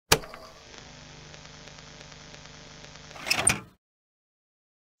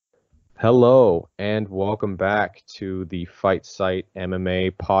Hello and welcome back to the Fight Site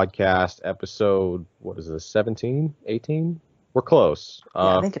MMA podcast episode. What is this, 17, 18? We're close.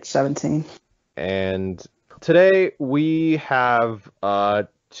 Yeah, I think it's 17. And today we have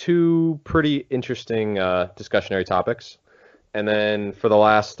two pretty interesting discussionary topics. And then for the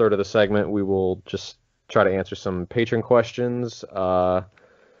last third of the segment, we will just try to answer some patron questions about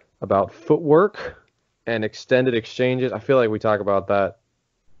footwork and extended exchanges. I feel like we talk about that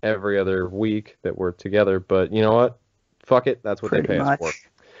every other week that we're together, but you know what? Fuck it, that's what they pay us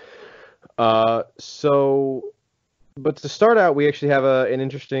for. But to start out, we actually have an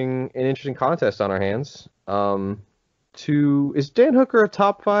interesting contest on our hands. Is Dan Hooker a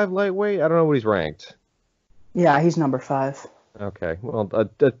top 5 lightweight? I don't know what he's ranked. Yeah, he's number 5. Okay, well,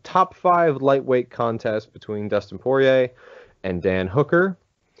 a top 5 lightweight contest between Dustin Poirier and Dan Hooker.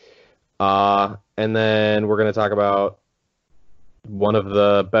 And then we're going to talk about one of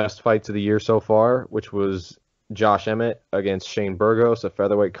the best fights of the year so far, which was Josh Emmett against Shane Burgos, a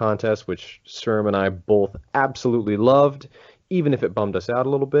featherweight contest, which Sherm and I both absolutely loved, even if it bummed us out a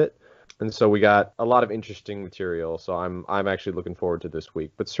little bit. And so we got a lot of interesting material, so I'm actually looking forward to this week.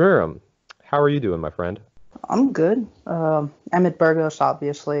 But Sherm, how are you doing, my friend? I'm good. Emmett Burgos,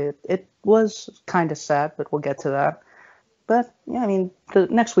 obviously. It was kind of sad, but we'll get to that. But, yeah, I mean, the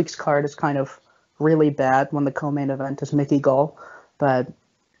next week's card is kind of really bad when the co-main event is Mickey Gall, but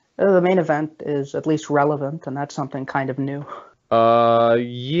the main event is at least relevant, and that's something kind of new.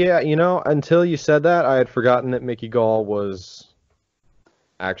 Yeah, until you said that, I had forgotten that Mickey Gall was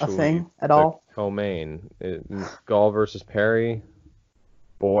actually a thing at all. Co-main. Gall versus Perry.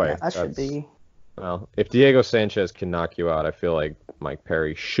 Boy, yeah, that should be. Well, if Diego Sanchez can knock you out, I feel like Mike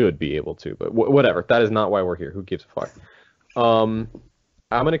Perry should be able to, but whatever. That is not why we're here. Who gives a fuck? I'm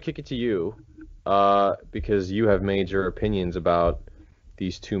gonna kick it to you. Because you have made your opinions about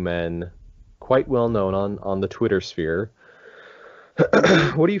these two men quite well known on the Twitter sphere.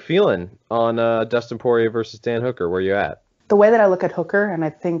 What are you feeling on Dustin Poirier versus Dan Hooker? Where are you at? The way that I look at Hooker, and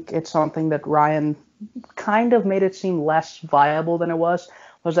I think it's something that Ryan kind of made it seem less viable than it was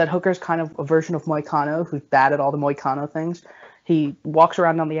that Hooker's kind of a version of Moicano, who's bad at all the Moicano things. He walks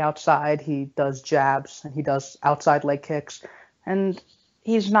around on the outside, he does jabs, and he does outside leg kicks, and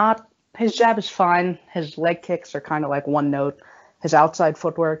his jab is fine. His leg kicks are kind of like one note. His outside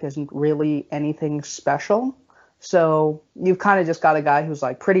footwork isn't really anything special. So you've kind of just got a guy who's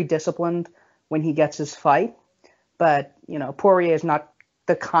like pretty disciplined when he gets his fight. But, Poirier is not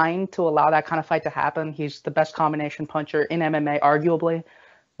the kind to allow that kind of fight to happen. He's the best combination puncher in MMA, arguably,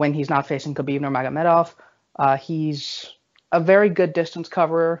 when he's not facing Khabib Nurmagomedov. He's a very good distance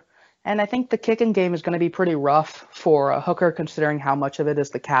coverer. And I think the kicking game is going to be pretty rough for Hooker, considering how much of it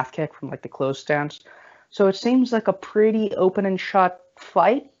is the calf kick from like the close stance. So it seems like a pretty open and shut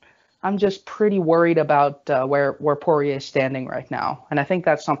fight. I'm just pretty worried about where Poirier is standing right now. And I think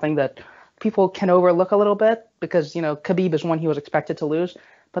that's something that people can overlook a little bit because, Khabib is one he was expected to lose.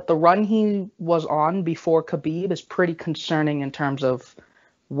 But the run he was on before Khabib is pretty concerning in terms of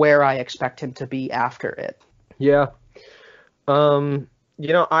where I expect him to be after it. Yeah.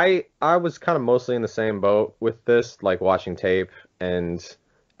 I was kind of mostly in the same boat with this, like watching tape, and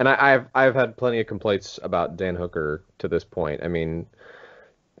I've had plenty of complaints about Dan Hooker to this point. I mean,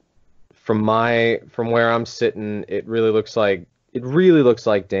 from where I'm sitting, it really looks like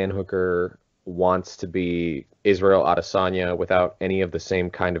Dan Hooker wants to be Israel Adesanya without any of the same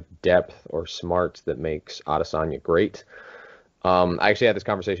kind of depth or smarts that makes Adesanya great. I actually had this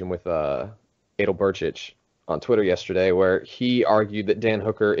conversation with Adel Burchich on Twitter yesterday, where he argued that Dan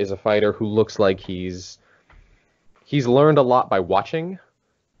Hooker is a fighter who looks like he's learned a lot by watching.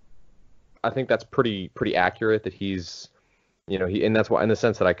 I think that's pretty accurate. That he's, and that's why, in the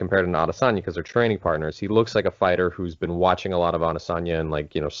sense that I compared him to Adesanya because they're training partners. He looks like a fighter who's been watching a lot of Adesanya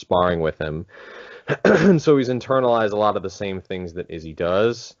and sparring with him, and so he's internalized a lot of the same things that Izzy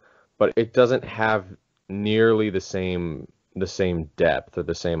does, but it doesn't have nearly the same depth or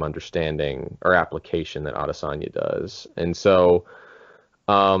the same understanding or application that Adesanya does. And so,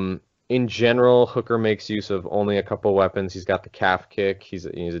 in general, Hooker makes use of only a couple weapons. He's got the calf kick. He's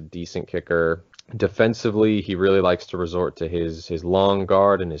a decent kicker. Defensively, he really likes to resort to his long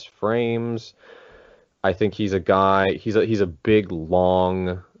guard and his frames. I think he's a guy, he's a big,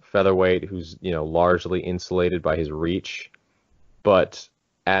 long featherweight who's, largely insulated by his reach. But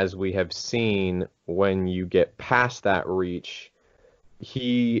as we have seen, when you get past that reach,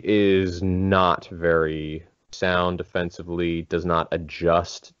 he is not very sound defensively, does not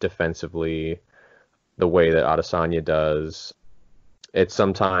adjust defensively the way that Adesanya does. It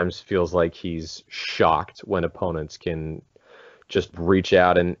sometimes feels like he's shocked when opponents can just reach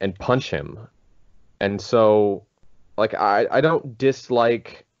out and punch him. And so, like, I don't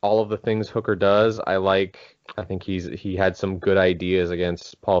dislike all of the things Hooker does. I think he had some good ideas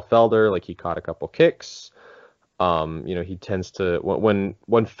against Paul Felder. Like, he caught a couple kicks. He tends to, when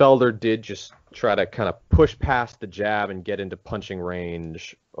Felder did just try to kind of push past the jab and get into punching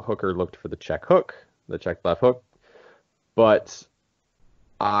range, Hooker looked for the check hook, the check left hook. But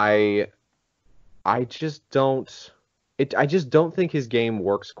I just don't. I just don't think his game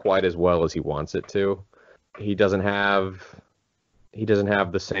works quite as well as he wants it to. He doesn't have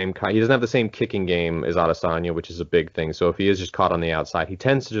the same kind. He doesn't have the same kicking game as Adesanya, which is a big thing. So if he is just caught on the outside, he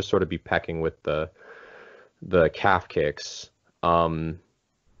tends to just sort of be pecking with the calf kicks.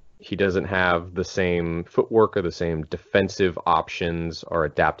 He doesn't have the same footwork or the same defensive options or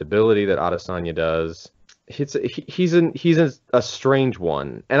adaptability that Adesanya does. He's a strange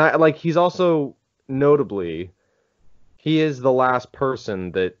one, and he's also notably. He is the last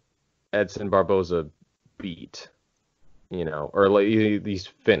person that Edson Barboza beat, or like he's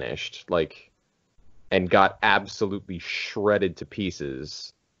finished, and got absolutely shredded to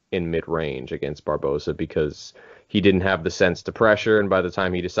pieces in mid-range against Barboza because he didn't have the sense to pressure, and by the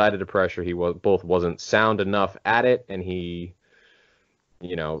time he decided to pressure, he wasn't sound enough at it, and it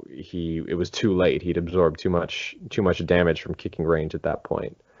was too late. He'd absorbed too much damage from kicking range at that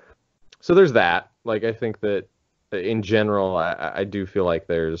point. So there's that. Like, I think that in general, I do feel like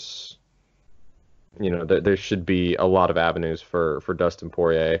there's, there should be a lot of avenues for Dustin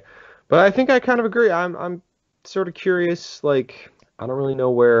Poirier, but I think I kind of agree. I'm sort of curious. Like, I don't really know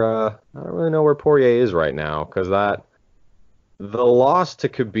where Poirier is right now, because the loss to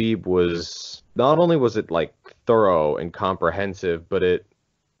Khabib was not only was it like thorough and comprehensive, but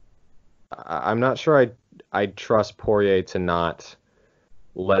I'm not sure I'd trust Poirier to not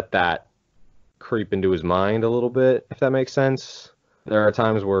let that creep into his mind a little bit, if that makes sense. There are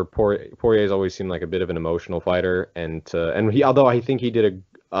times where Poirier's always seemed like a bit of an emotional fighter, and although I think he did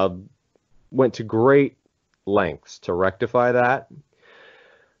went to great lengths to rectify that.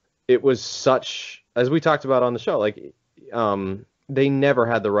 It was such, as we talked about on the show, they never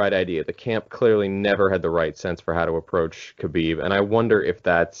had the right idea. The camp clearly never had the right sense for how to approach Khabib, and I wonder if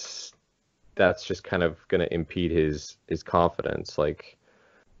that's just kind of going to impede his confidence. Like,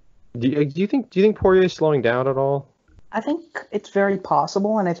 do you think Poirier is slowing down at all? I think it's very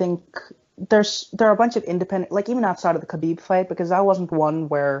possible, and I think there are a bunch of independent, like, even outside of the Khabib fight, because that wasn't one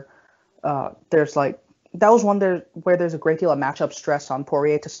where there's a great deal of matchup stress on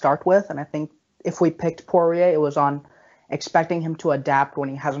Poirier to start with, and I think if we picked Poirier, it was on expecting him to adapt when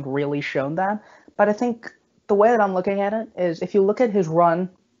he hasn't really shown that. But I think the way that I'm looking at it is, if you look at his run,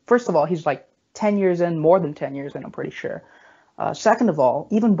 first of all, he's like 10 years in, more than 10 years in, I'm pretty sure. Second of all,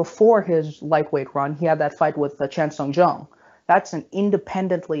 even before his lightweight run, he had that fight with Chan Sung Jung. That's an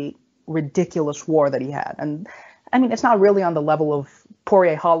independently ridiculous war that he had. And I mean, it's not really on the level of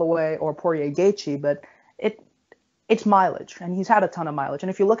Poirier Holloway or Poirier Gaethje, but it's mileage, and he's had a ton of mileage. And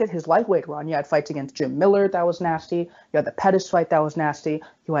if you look at his lightweight run, you had fights against Jim Miller that was nasty. You had the Pettis fight that was nasty.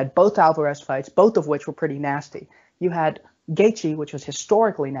 You had both Alvarez fights, both of which were pretty nasty. You had Gaethje, which was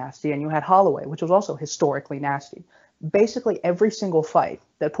historically nasty, and you had Holloway, which was also historically nasty. Basically every single fight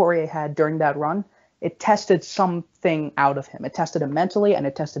that Poirier had during that run, it tested something out of him. It tested him mentally, and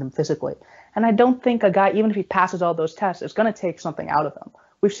it tested him physically. And I don't think a guy, even if he passes all those tests, is going to take something out of him.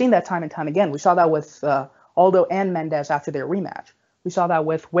 We've seen that time and time again. We saw that with Aldo and Mendez after their rematch. We saw that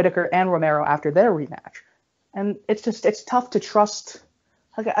with Whitaker and Romero after their rematch. And it's tough to trust.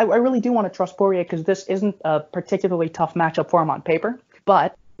 Like, I really do want to trust Poirier, because this isn't a particularly tough matchup for him on paper.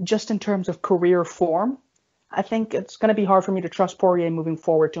 But just in terms of career form, I think it's going to be hard for me to trust Poirier moving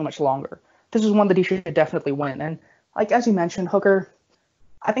forward too much longer. This is one that he should definitely win. And like, as you mentioned, Hooker,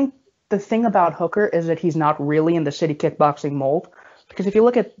 I think the thing about Hooker is that he's not really in the city kickboxing mold. Because if you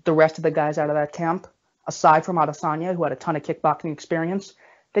look at the rest of the guys out of that camp, aside from Adesanya, who had a ton of kickboxing experience,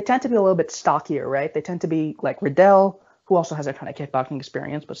 they tend to be a little bit stockier, right? They tend to be like Riddell, who also has a ton of kickboxing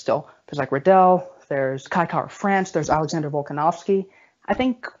experience, but still, there's like Riddell, there's Kai Kara France, there's Alexander Volkanovski. I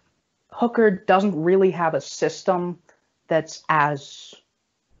think Hooker doesn't really have a system that's as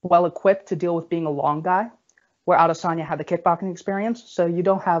well equipped to deal with being a long guy, where Adesanya had the kickboxing experience. So you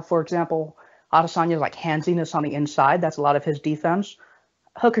don't have, for example, Adesanya's like handsiness on the inside. That's a lot of his defense.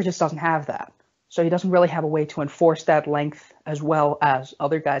 Hooker just doesn't have that. So he doesn't really have a way to enforce that length as well as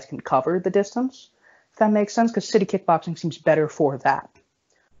other guys can cover the distance, if that makes sense, because city kickboxing seems better for that.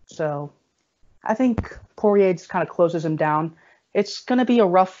 So I think Poirier just kind of closes him down. It's going to be a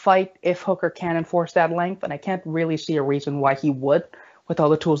rough fight if Hooker can enforce that length, and I can't really see a reason why he would, with all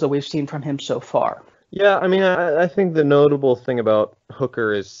the tools that we've seen from him so far. Yeah, I mean, I think the notable thing about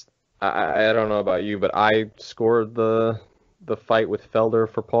Hooker is I don't know about you, but I scored the fight with Felder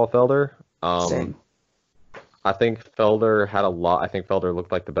for Paul Felder. Um, Same. I think Felder had a lot. I think Felder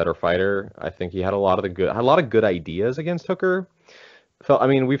looked like the better fighter. I think he had a lot of the good, had a lot of good ideas against Hooker. I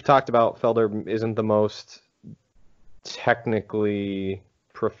mean, we've talked about Felder isn't the most technically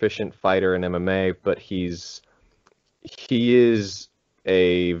proficient fighter in MMA, but he is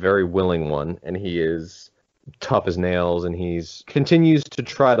a very willing one, and he is tough as nails, and he's continues to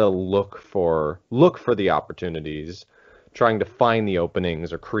try to look for the opportunities, trying to find the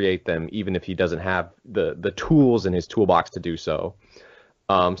openings or create them, even if he doesn't have the tools in his toolbox to do so.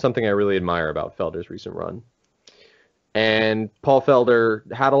 Something I really admire about Felder's recent run. And Paul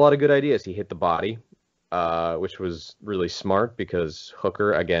Felder had a lot of good ideas. He hit the body, which was really smart because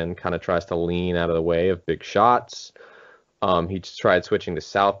Hooker again kind of tries to lean out of the way of big shots. He tried switching to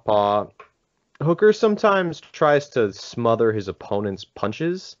southpaw. Hooker sometimes tries to smother his opponent's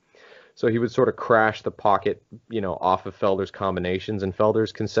punches, so he would sort of crash the pocket, off of Felder's combinations, and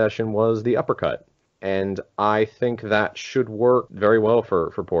Felder's concession was the uppercut. And I think that should work very well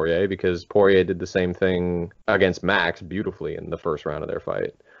for Poirier because Poirier did the same thing against Max beautifully in the first round of their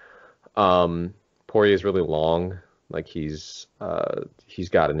fight. Poirier is really long. Like he's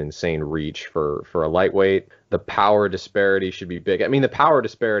got an insane reach for a lightweight. The power disparity should be big. I mean, the power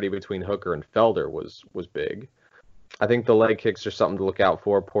disparity between Hooker and Felder was big. I think the leg kicks are something to look out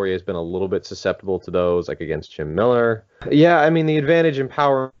for. Poirier's been a little bit susceptible to those, like against Jim Miller. Yeah, I mean the advantage in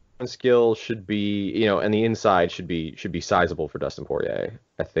power and skill should be, and the inside should be sizable for Dustin Poirier.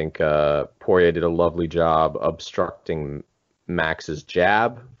 I think Poirier did a lovely job obstructing Max's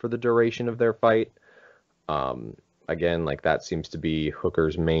jab for the duration of their fight. Again, like that seems to be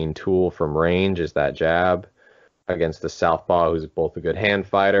Hooker's main tool from range is that jab against the southpaw, who's both a good hand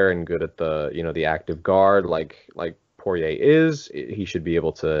fighter and good at the active guard, like Poirier is. He should be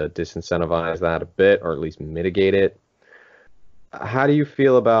able to disincentivize that a bit, or at least mitigate it. How do you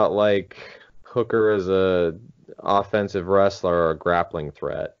feel about like Hooker as a offensive wrestler or a grappling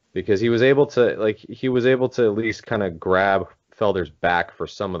threat? Because he was able to at least kind of grab Felder's back for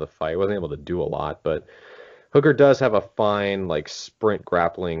some of the fight. He wasn't able to do a lot, but Hooker does have a fine like sprint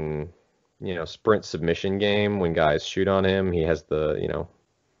grappling, sprint submission game when guys shoot on him. He has the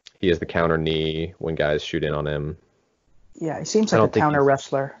counter knee when guys shoot in on him. Yeah, he seems I like a don't think counter he's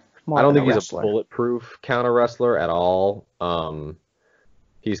wrestler I more don't than a think he's a wrestler. bulletproof counter wrestler at all.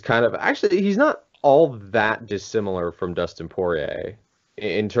 He's kind of actually he's not all that dissimilar from Dustin Poirier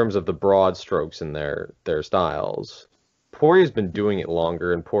in terms of the broad strokes in their styles. Poirier's been doing it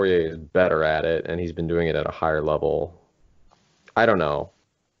longer, and Poirier is better at it, and he's been doing it at a higher level. I don't know.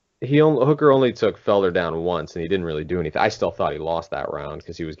 Hooker only took Felder down once, and he didn't really do anything. I still thought he lost that round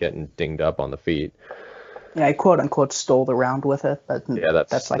because he was getting dinged up on the feet. Yeah, he quote unquote stole the round with it, but Yeah,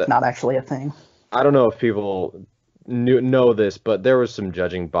 that's like not actually a thing. I don't know if people know this, but there was some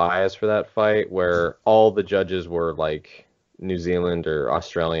judging bias for that fight where all the judges were like New Zealand or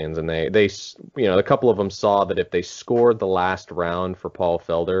Australians, and they a couple of them saw that if they scored the last round for Paul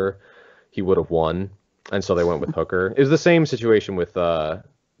Felder, he would have won, and so they went with Hooker. It was the same situation with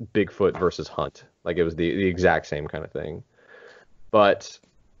Bigfoot versus Hunt. Like it was the exact same kind of thing. But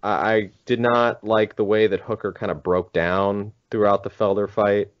I did not like the way that Hooker kind of broke down throughout the Felder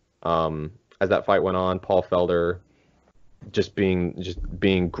fight. As that fight went on, Paul Felder just being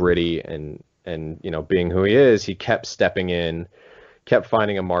gritty and being who he is, he kept stepping in, kept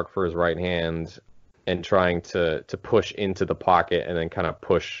finding a mark for his right hand and trying to push into the pocket and then kind of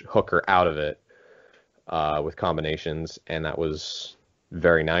push Hooker out of it with combinations, and that was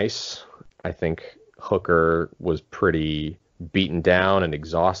very nice. I think Hooker was pretty beaten down and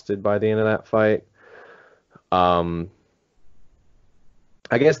exhausted by the end of that fight. Um,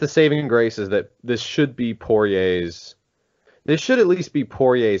 I guess the saving grace is that this should be Poirier's. This should at least be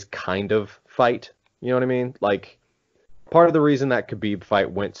Poirier's kind of fight. You know what I mean? Like, part of the reason that Khabib fight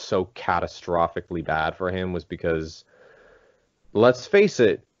went so catastrophically bad for him was because, let's face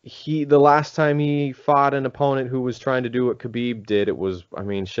it, the last time he fought an opponent who was trying to do what Khabib did, it was, I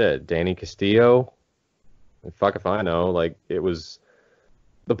mean, shit, Danny Castillo. Fuck if I know. Like, it was.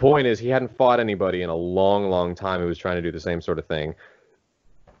 The point is, he hadn't fought anybody in a long, long time who was trying to do the same sort of thing.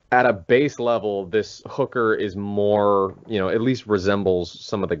 At a base level, this Hooker is more, at least resembles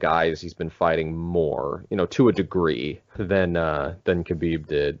some of the guys he's been fighting more, to a degree than Khabib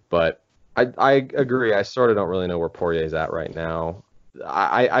did. But I agree. I sort of don't really know where Poirier's at right now.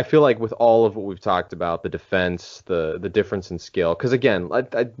 I feel like with all of what we've talked about, the defense, the difference in skill, because again,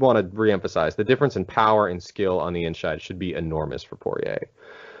 I want to reemphasize the difference in power and skill on the inside should be enormous for Poirier.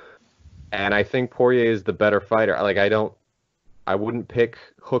 And I think Poirier is the better fighter. Like I wouldn't pick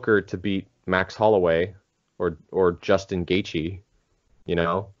Hooker to beat Max Holloway or Justin Gaethje, you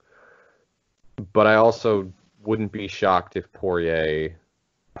know. But I also wouldn't be shocked if Poirier,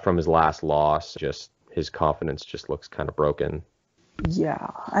 from his last loss, just his confidence just looks kind of broken. Yeah,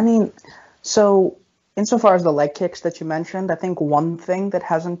 I mean, so insofar as the leg kicks that you mentioned, I think one thing that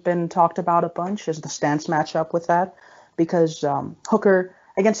hasn't been talked about a bunch is the stance matchup with that, because Hooker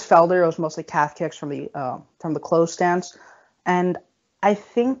against Felder, it was mostly calf kicks from the closed stance, and I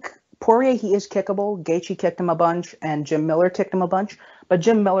think Poirier, he is kickable. Gaethje kicked him a bunch, and Jim Miller kicked him a bunch, but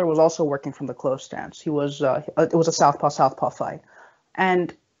Jim Miller was also working from the closed stance. It was a southpaw fight,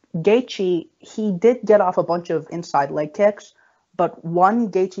 and Gaethje, he did get off a bunch of inside leg kicks, but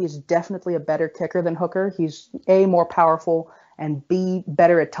one, Gaethje is definitely a better kicker than Hooker. He's A, more powerful, and B,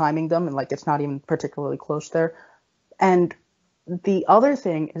 better at timing them, and like it's not even particularly close there. And the other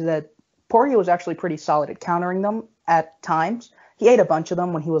thing is that Poirier was actually pretty solid at countering them at times. He ate a bunch of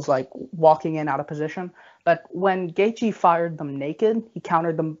them when he was like walking in out of position. But when Gaethje fired them naked, he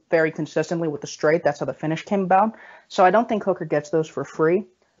countered them very consistently with the straight. That's how the finish came about. So I don't think Hooker gets those for free.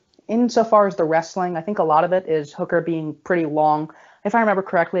 Insofar as the wrestling, I think a lot of it is Hooker being pretty long. If I remember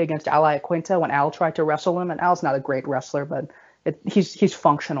correctly, against Al Iaquinta, when Al tried to wrestle him, and Al's not a great wrestler, but he's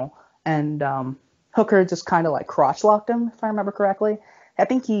functional. And Hooker just kind of like cross-locked him, if I remember correctly. I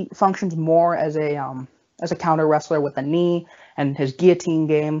think he functions more as a counter wrestler with a knee and his guillotine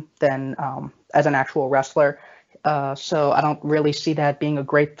game than as an actual wrestler. So I don't really see that being a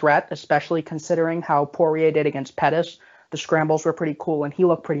great threat, especially considering how Poirier did against Pettis. The scrambles were pretty cool, and he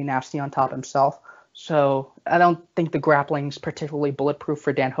looked pretty nasty on top himself. So I don't think the grappling's particularly bulletproof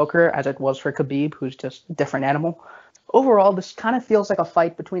for Dan Hooker, as it was for Khabib, who's just a different animal. Overall, this kind of feels like a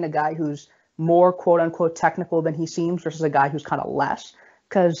fight between a guy who's more quote-unquote technical than he seems versus a guy who's kind of less.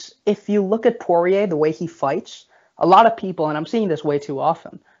 Because if you look at Poirier, the way he fights, a lot of people, and I'm seeing this way too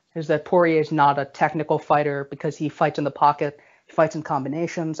often, is that Poirier is not a technical fighter because he fights in the pocket, he fights in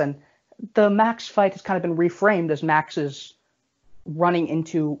combinations, and the Max fight has kind of been reframed as Max is running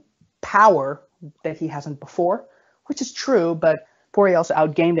into power that he hasn't before, which is true, but Poirier also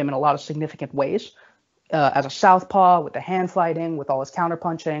outgamed him in a lot of significant ways. As a southpaw, with the hand fighting, with all his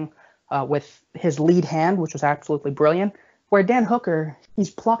counterpunching, with his lead hand, which was absolutely brilliant. Where Dan Hooker,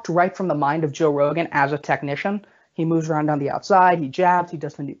 he's plucked right from the mind of Joe Rogan as a technician. He moves around on the outside, he jabs, he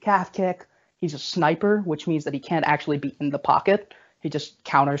does the new calf kick. He's a sniper, which means that he can't actually be in the pocket. He just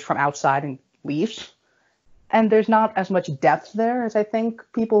counters from outside and leaves. And there's not as much depth there as I think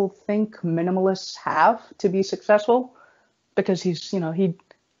people think minimalists have to be successful, because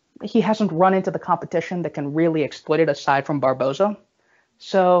he hasn't run into the competition that can really exploit it aside from Barboza.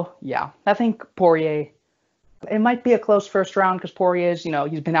 So yeah, I think Poirier, it might be a close first round because Poirier's,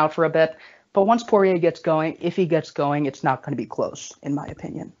 he's been out for a bit. But once Poirier gets going, if he gets going, it's not going to be close, in my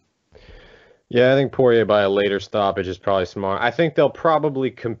opinion. Yeah, I think Poirier by a later stoppage is probably smart. I think they'll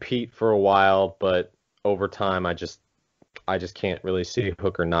probably compete for a while, but over time, I just can't really see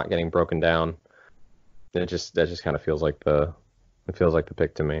Hooker not getting broken down. That just kind of feels like the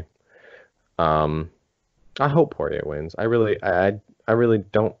pick to me. I hope Poirier wins. I really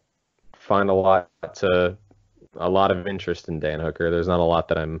don't find a lot of interest in Dan Hooker. There's not a lot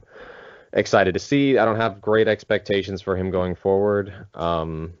that I'm excited to see. I don't have great expectations for him going forward.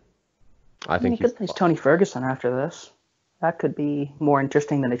 I think he could face Tony Ferguson after this. That could be more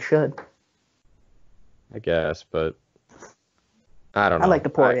interesting than it should. I guess, but I don't know. I like the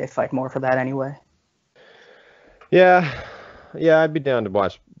Poirier fight more for that anyway. Yeah, I'd be down to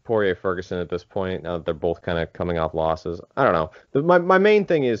watch Poirier Ferguson at this point. Now that they're both kind of coming off losses. I don't know. My main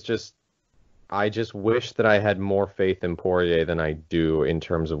thing is I just wish that I had more faith in Poirier than I do in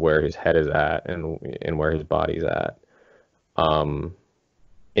terms of where his head is at and where his body's at.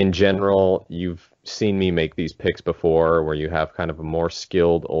 In general, you've seen me make these picks before where you have kind of a more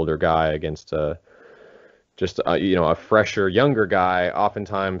skilled older guy against a fresher younger guy.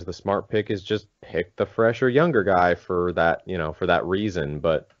 Oftentimes the smart pick is just pick the fresher younger guy for that reason,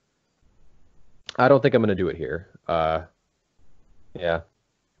 but I don't think I'm going to do it here. Yeah.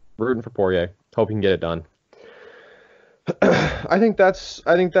 Rooting for Poirier. Hope he can get it done. I think that's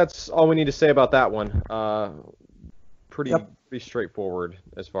all we need to say about that one. Pretty straightforward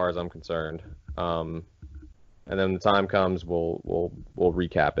as far as I'm concerned. And then the time comes, we'll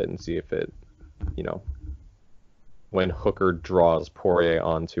recap it and see if it, when Hooker draws Poirier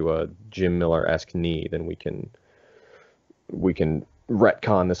onto a Jim Miller-esque knee, then we can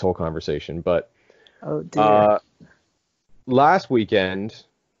retcon this whole conversation. But oh dear. Last weekend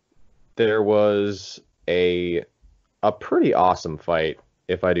there was a pretty awesome fight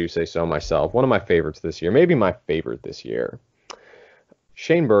if I do say so myself. One of my favorites this year, maybe my favorite this year.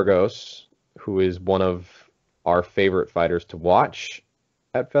 Shane Burgos, who is one of our favorite fighters to watch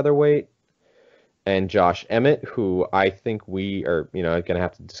at featherweight, and Josh Emmett, who I think we are, going to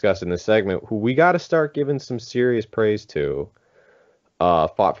have to discuss in this segment, who we got to start giving some serious praise to.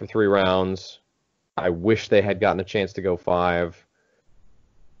 Fought for 3 rounds. I wish they had gotten a chance to go 5,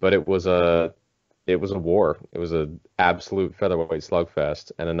 but it was a war. It was an absolute featherweight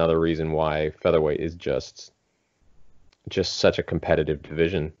slugfest, and another reason why featherweight is just such a competitive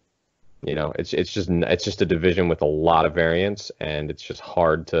division. It's just a division with a lot of variance, and it's just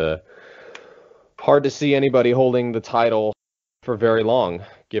hard to see anybody holding the title for very long,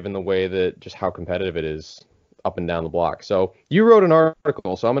 given the way that just how competitive it is up and down the block. So you wrote an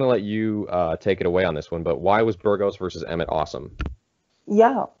article, so I'm going to let you take it away on this one. But why was Burgos versus Emmett awesome?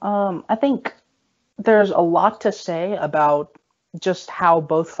 Yeah, I think there's a lot to say about just how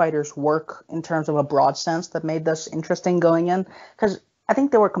both fighters work in terms of a broad sense that made this interesting going in. Because I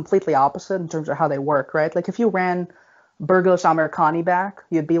think they were completely opposite in terms of how they work, right? Like if you ran Burgos Amirkhani back,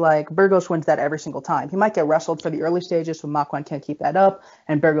 you'd be like, Burgos wins that every single time. He might get wrestled for the early stages, so Makwan can't keep that up,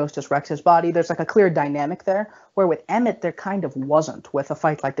 and Burgos just wrecks his body. There's like a clear dynamic there, where with Emmett, there kind of wasn't with a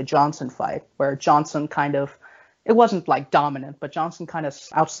fight like the Johnson fight, where Johnson kind of, it wasn't like dominant, but Johnson kind of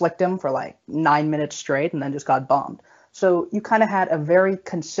outslicked him for like 9 minutes straight and then just got bombed. So you kind of had a very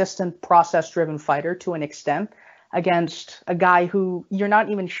consistent process-driven fighter to an extent against a guy who you're not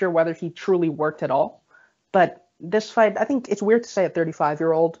even sure whether he truly worked at all. But this fight, I think it's weird to say a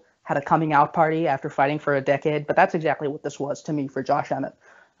 35-year-old had a coming out party after fighting for a decade, but that's exactly what this was to me for Josh Emmett.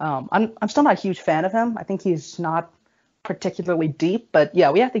 I'm still not a huge fan of him. I think he's not particularly deep, but yeah,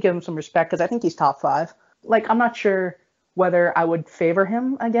 we have to give him some respect because I think he's top 5. Like, I'm not sure whether I would favor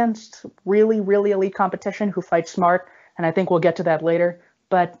him against really, really elite competition who fights smart, and I think we'll get to that later.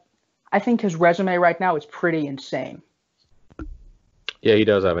 But I think his resume right now is pretty insane. Yeah, he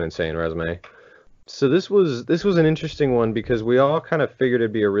does have an insane resume. So this was an interesting one because we all kind of figured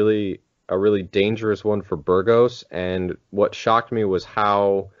it'd be a really dangerous one for Burgos, and what shocked me was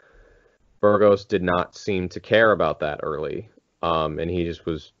how Burgos did not seem to care about that early, and he just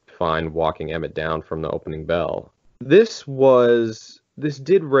was fine walking Emmett down from the opening bell. This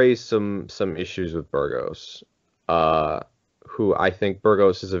did raise some issues with Burgos, who I think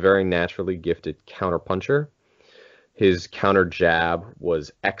Burgos is a very naturally gifted counterpuncher. His counter jab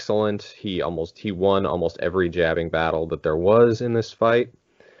was excellent. He won almost every jabbing battle that there was in this fight.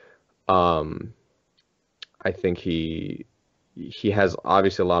 I think he has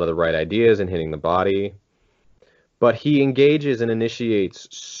obviously a lot of the right ideas in hitting the body, but he engages and initiates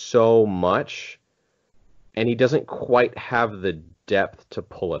so much, and he doesn't quite have the depth to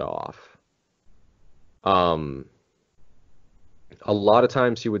pull it off. A lot of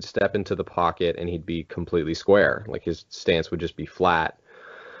times he would step into the pocket and he'd be completely square. Like his stance would just be flat,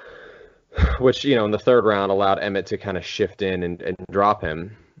 which, in the 3rd round allowed Emmett to kind of shift in and drop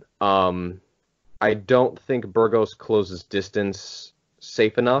him. I don't think Burgos closes distance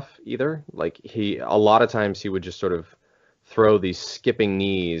safe enough either. Like a lot of times he would just sort of throw these skipping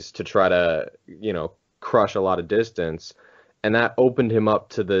knees to try to, crush a lot of distance. And that opened him up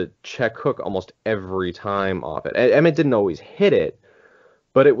to the check hook almost every time off it. Emmett didn't always hit it,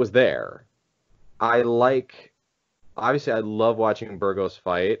 but it was there. Obviously, I love watching Burgos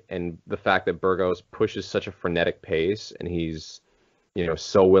fight, and the fact that Burgos pushes such a frenetic pace, and he's,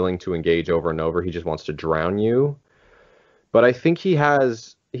 so willing to engage over and over. He just wants to drown you. But I think he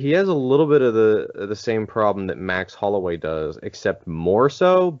has a little bit of the same problem that Max Holloway does, except more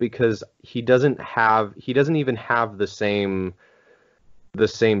so because he doesn't even have the same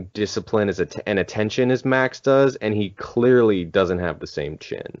discipline and attention as Max does, and he clearly doesn't have the same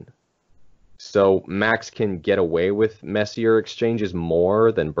chin. So Max can get away with messier exchanges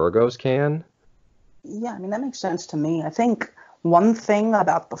more than Burgos can. Yeah, I mean, that makes sense to me. I think one thing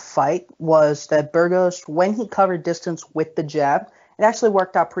about the fight was that Burgos, when he covered distance with the jab, it actually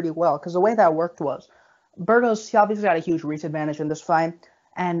worked out pretty well, because the way that worked was Burgos, he obviously had a huge reach advantage in this fight,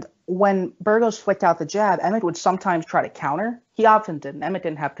 and when Burgos flicked out the jab, Emmett would sometimes try to counter. He often didn't. Emmett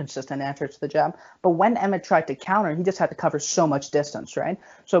didn't have consistent answers to the jab, but when Emmett tried to counter, he just had to cover so much distance, right?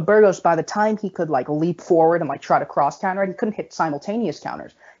 So Burgos, by the time he could leap forward and try to cross counter, he couldn't hit simultaneous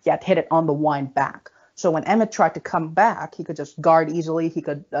counters. He had to hit it on the wind back. So when Emmett tried to come back, he could just guard easily. He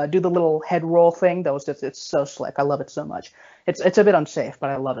could do the little head roll thing. It's so slick. I love it so much. It's a bit unsafe, but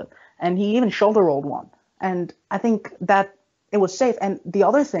I love it. And he even shoulder rolled one. And I think that it was safe. And the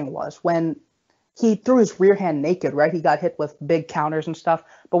other thing was when he threw his rear hand naked, right? He got hit with big counters and stuff.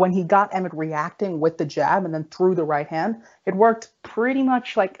 But when he got Emmett reacting with the jab and then threw the right hand, it worked pretty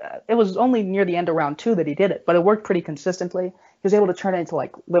much like it was only near the end of round 2 that he did it, but it worked pretty consistently. He was able to turn it into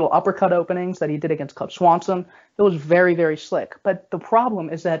like little uppercut openings that he did against Cub Swanson. It was very, very slick. But the problem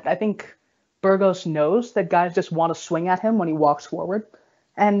is that I think Burgos knows that guys just want to swing at him when he walks forward.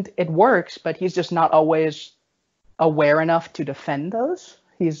 And it works, but he's just not always aware enough to defend those.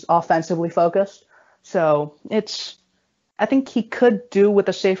 He's offensively focused. So I think he could do with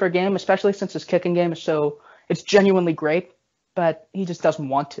a safer game, especially since his kicking game is it's genuinely great, but he just doesn't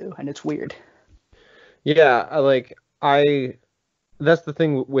want to, and it's weird. Yeah, that's the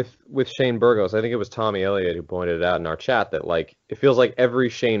thing with Shane Burgos. I think it was Tommy Elliott who pointed it out in our chat that like it feels like every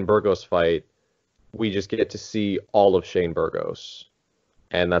Shane Burgos fight we just get to see all of Shane Burgos.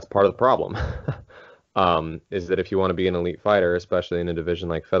 And that's part of the problem. Is that if you want to be an elite fighter, especially in a division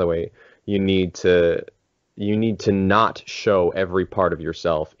like featherweight, you need to not show every part of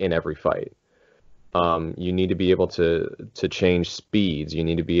yourself in every fight. You need to be able to change speeds. You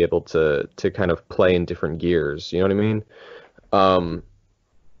need to be able to kind of play in different gears. You know what I mean?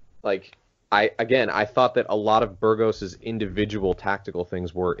 I thought that a lot of Burgos's individual tactical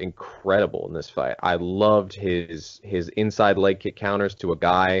things were incredible in this fight. I loved his inside leg kick counters to a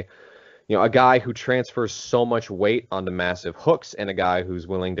guy who transfers so much weight onto massive hooks, and a guy who's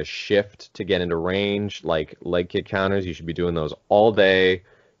willing to shift to get into range, like leg kick counters. You should be doing those all day.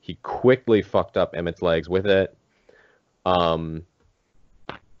 He quickly fucked up Emmett's legs with it. Like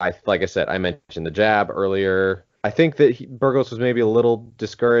I said, I mentioned the jab earlier. I think that Burgos was maybe a little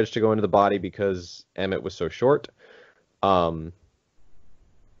discouraged to go into the body because Emmett was so short. But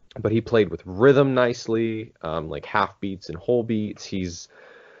he played with rhythm nicely, like half beats and whole beats. He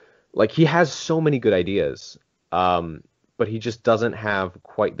has so many good ideas, but he just doesn't have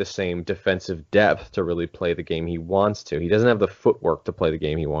quite the same defensive depth to really play the game he wants to. He doesn't have the footwork to play the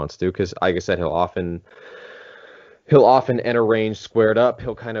game he wants to because, like I said, he'll often enter range squared up.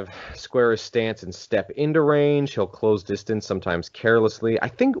 He'll kind of square his stance and step into range. He'll close distance, sometimes carelessly. I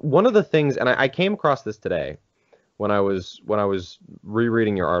think one of the things, and I came across this today when I was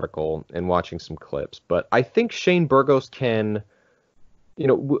rereading your article and watching some clips, but I think Shane Burgos can,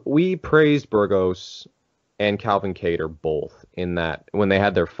 we praised Burgos and Calvin Kattar both in that when they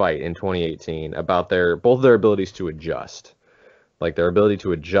had their fight in 2018 about both their abilities to adjust, like their ability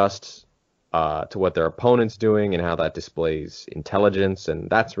to adjust to what their opponent's doing and how that displays intelligence, and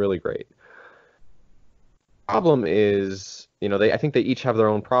that's really great. Problem is, I think they each have their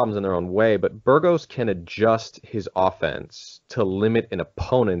own problems in their own way, but Burgos can adjust his offense to limit an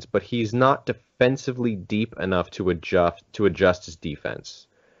opponent, but he's not defensively deep enough to adjust his defense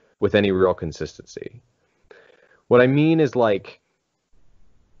with any real consistency. What I mean is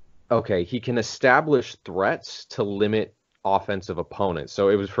okay, he can establish threats to limit offensive opponents. So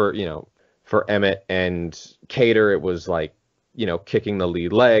it was for Emmett and Kattar, it was kicking the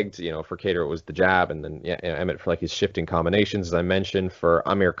lead leg. For Kattar, it was the jab, and then Emmett for his shifting combinations, as I mentioned. For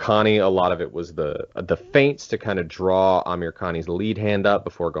Amir Khani, a lot of it was the feints to kind of draw Amir Khani's lead hand up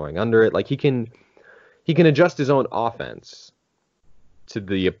before going under it. He can adjust his own offense to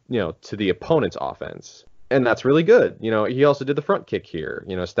the opponent's offense, and that's really good. He also did the front kick here.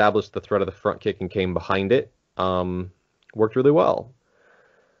 Established the threat of the front kick and came behind it. Worked really well.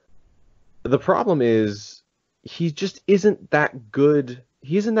 The problem is he just isn't that good.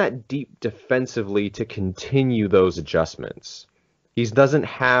 He isn't that deep defensively to continue those adjustments. He doesn't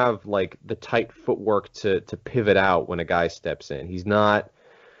have the tight footwork to pivot out when a guy steps in.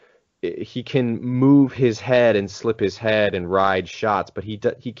 He can move his head and slip his head and ride shots, but he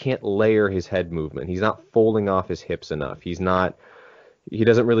can't layer his head movement. He's not folding off his hips enough. He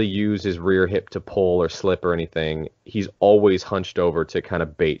doesn't really use his rear hip to pull or slip or anything. He's always hunched over to kind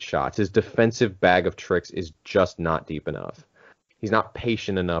of bait shots. His defensive bag of tricks is just not deep enough. He's not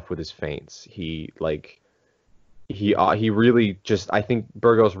patient enough with his feints. He really just, I think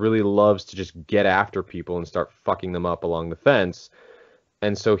Burgos really loves to just get after people and start fucking them up along the fence.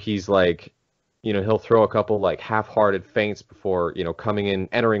 And so he's he'll throw a couple half-hearted feints before, coming in,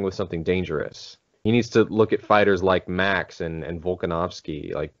 entering with something dangerous. He needs to look at fighters like Max and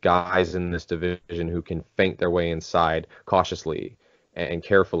Volkanovski, guys in this division who can feint their way inside cautiously and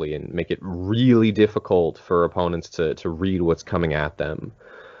carefully and make it really difficult for opponents to read what's coming at them.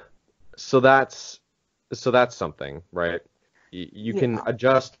 So that's something, right? You can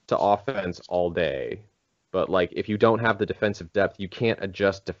adjust to offense all day, but if you don't have the defensive depth, you can't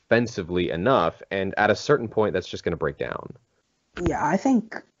adjust defensively enough, and at a certain point, that's just going to break down. Yeah, I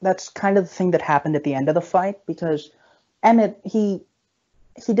think that's kind of the thing that happened at the end of the fight, because Emmett, he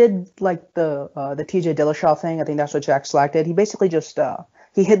he did like the TJ Dillashaw thing. I think that's what Jack Slack did. He basically just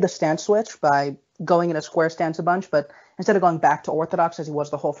he hid the stance switch by going in a square stance a bunch, but instead of going back to orthodox as he was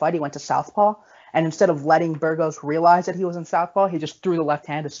the whole fight, he went to southpaw. And instead of letting Burgos realize that he was in southpaw, he just threw the left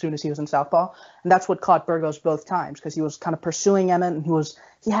hand as soon as he was in southpaw, and that's what caught Burgos both times because he was kind of pursuing Emmett, and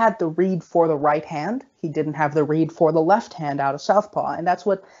he had the read for the right hand. He didn't have the read for the left hand out of southpaw, and that's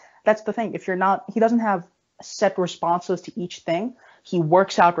the thing. If you're not, he doesn't have set responses to each thing. He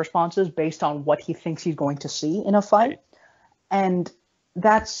works out responses based on what he thinks he's going to see in a fight. And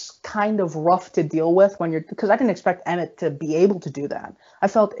that's kind of rough to deal with because I didn't expect Emmett to be able to do that. I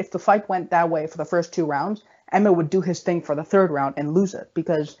felt if the fight went that way for the first 2 rounds, Emmett would do his thing for the third round and lose it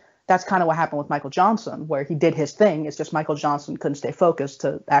because that's kind of what happened with Michael Johnson, where he did his thing. It's just Michael Johnson couldn't stay focused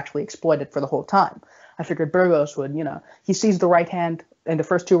to actually exploit it for the whole time. I figured Burgos would, he sees the right hand in the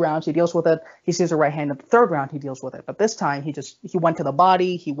first 2 rounds, he deals with it. He sees the right hand in the third round, he deals with it. But this time, he went to the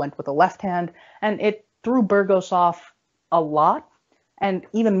body, he went with the left hand, and it threw Burgos off a lot. And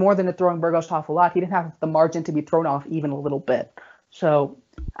even more than it throwing Burgos off a lot, he didn't have the margin to be thrown off even a little bit. So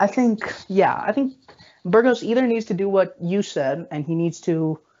I think Burgos either needs to do what you said, and he needs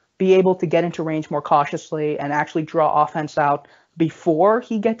to be able to get into range more cautiously and actually draw offense out before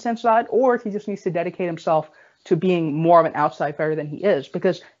he gets inside, or he just needs to dedicate himself to being more of an outside fighter than he is,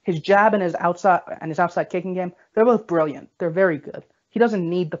 because his jab and his outside kicking game, they're both brilliant. They're very good. He doesn't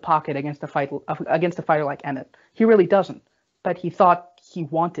need the pocket against a fighter like Emmett. He really doesn't. But he thought he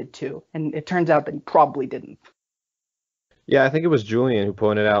wanted to, and it turns out that he probably didn't. Yeah, I think it was Julian who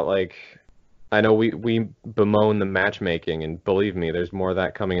pointed out, like, I know we bemoan the matchmaking, and believe me, there's more of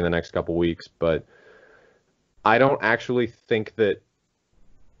that coming in the next couple weeks, but I don't actually think that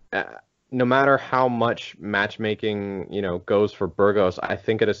no matter how much matchmaking, goes for Burgos, I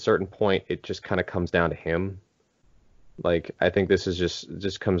think at a certain point it just kind of comes down to him. Like, I think this is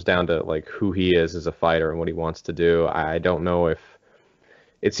just comes down to like who he is as a fighter and what he wants to do. I don't know if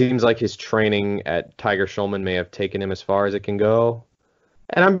it seems like his training at Tiger Schulman may have taken him as far as it can go.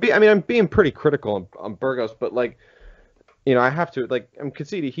 And I'm being pretty critical on Burgos, but like, I have to, like, I'm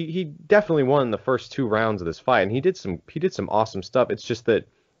conceding he definitely won the first 2 rounds of this fight, and he did some awesome stuff. It's just that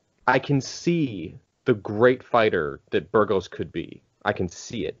I can see the great fighter that Burgos could be. I can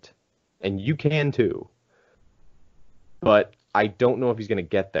see it, and you can too. But I don't know if he's gonna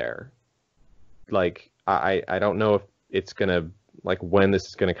get there. Like, I don't know if it's gonna, like, when this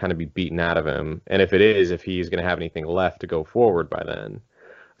is gonna kind of be beaten out of him, and if it is, if he's gonna have anything left to go forward by then.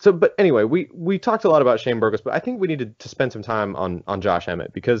 So, but anyway, we talked a lot about Shane Burgos, but I think we needed to spend some time on Josh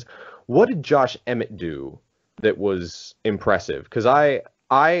Emmett, because what did Josh Emmett do that was impressive? Because I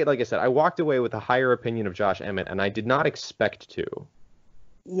like I said, I walked away with a higher opinion of Josh Emmett, and I did not expect to.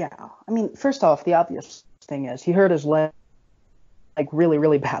 Yeah, I mean, first off, the obvious thing is he hurt his leg like really,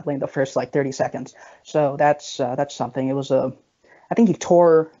 really badly in the first like 30 seconds. So that's something. It was I think he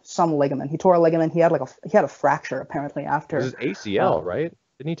tore some ligament. He tore a ligament. He had a fracture apparently after. It was his ACL, right?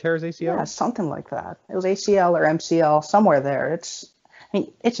 Didn't he tear his ACL? Yeah, something like that. It was ACL or MCL, somewhere there.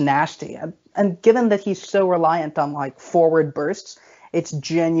 It's nasty. And given that he's so reliant on like forward bursts, it's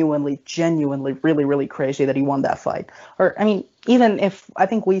genuinely, really, really crazy that he won that fight. Or, I mean, even if I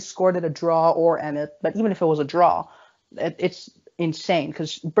think we scored it a draw or Emmett, but even if it was a draw, it's insane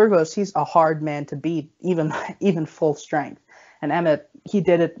because Burgos, he's a hard man to beat, even full strength. And Emmett, he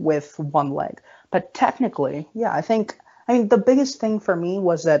did it with one leg. But technically, yeah, I mean, the biggest thing for me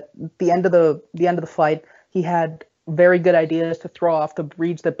was that the end of the fight, he had very good ideas to throw off the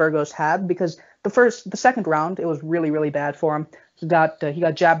reads that Burgos had, because the second round, it was really, really bad for him. He got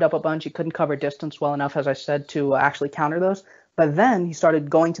jabbed up a bunch. He couldn't cover distance well enough, as I said, to actually counter those. But then he started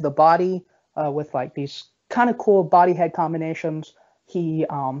going to the body with like these kind of cool body head combinations. He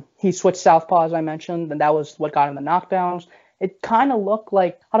switched southpaw, as I mentioned, and that was what got him the knockdowns. It kind of looked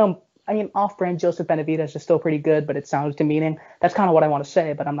like, off-brand Joseph Benavidez is still pretty good, but it sounds demeaning. That's kind of what I want to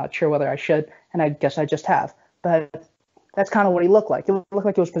say, but I'm not sure whether I should, and I guess I just have. But that's kind of what he looked like. He looked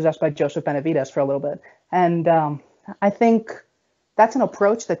like he was possessed by Joseph Benavidez for a little bit. And I think that's an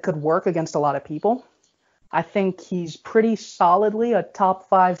approach that could work against a lot of people. I think he's pretty solidly a top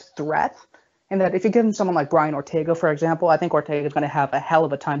 5 threat, and that if you give him someone like Brian Ortega, for example, I think Ortega is going to have a hell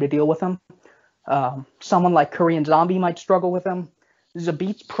of a time to deal with him. Someone like Korean Zombie might struggle with him.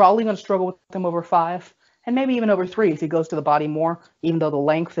 Zabit's probably going to struggle with him over 5, and maybe even over 3 if he goes to the body more, even though the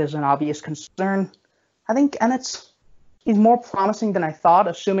length is an obvious concern. I think he's more promising than I thought,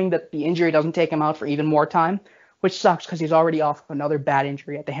 assuming that the injury doesn't take him out for even more time, which sucks because he's already off another bad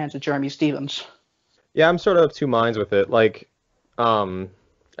injury at the hands of Jeremy Stevens. Yeah, I'm sort of of two minds with it. Like,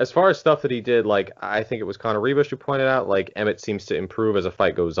 as far as stuff that he did, like I think it was Conor Ribas who pointed out, like Emmett seems to improve as a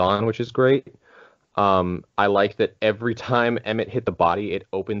fight goes on, which is great. I like that every time Emmett hit the body, it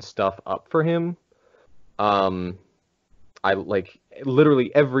opened stuff up for him. Um, I like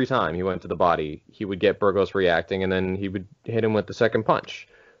literally every time he went to the body, he would get Burgos reacting, and then he would hit him with the second punch.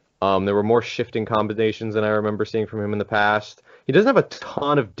 There were more shifting combinations than I remember seeing from him in the past. He doesn't have a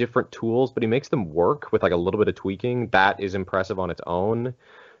ton of different tools, but he makes them work with like a little bit of tweaking. That is impressive on its own.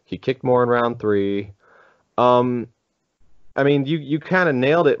 He kicked more in round three. Um, I mean, you kind of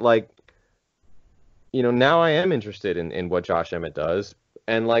nailed it. Like, now I am interested in what Josh Emmett does,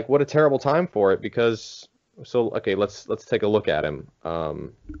 and like, what a terrible time for it because. So okay, let's take a look at him.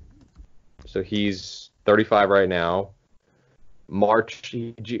 So he's 35 right now.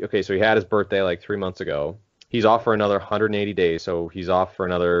 Okay, so he had his birthday like 3 months ago. He's off for another 180 days, so he's off for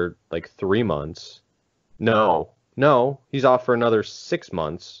another like 3 months. No, he's off for another 6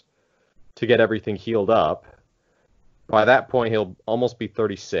 months to get everything healed up. By that point, he'll almost be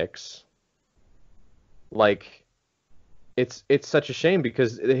 36. Like, it's such a shame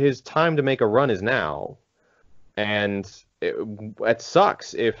because his time to make a run is now. And it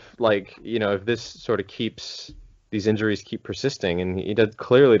sucks if, like, if this sort of these injuries keep persisting, and he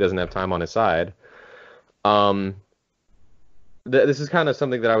clearly doesn't have time on his side. This is kind of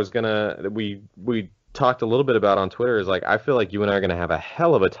something that we talked a little bit about on Twitter. Is like I feel like you and I are gonna have a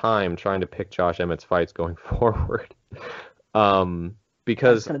hell of a time trying to pick Josh Emmett's fights going forward.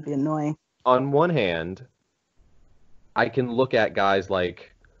 Because it's gonna be annoying. On one hand, I can look at guys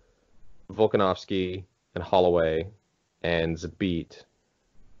like Volkanovski and Holloway and Zabit,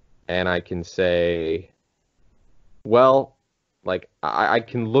 and I can say, well, like I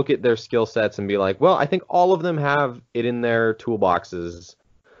can look at their skill sets and be like, well, I think all of them have it in their toolboxes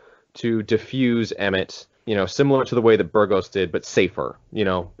to diffuse Emmett, similar to the way that Burgos did, but safer,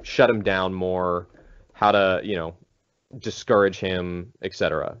 shut him down more, how to, discourage him,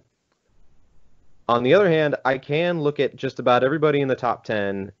 etc. On the other hand, I can look at just about everybody in the top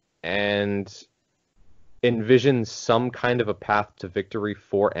 10 and envision some kind of a path to victory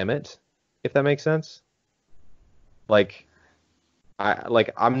for Emmett, if that makes sense. I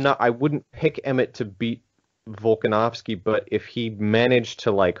wouldn't pick Emmett to beat Volkanovski, but if he managed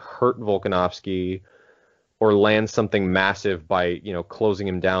to like hurt Volkanovski or land something massive by, closing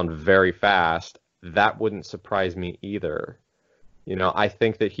him down very fast, that wouldn't surprise me either. I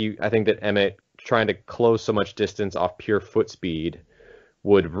think that Emmett trying to close so much distance off pure foot speed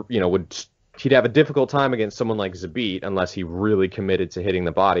he'd have a difficult time against someone like Zabit unless he really committed to hitting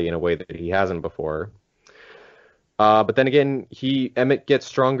the body in a way that he hasn't before. But then again, Emmett gets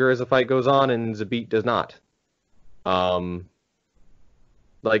stronger as the fight goes on, and Zabit does not.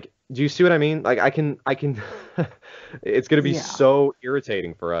 Like, do you see what I mean? Like, I can. It's gonna be so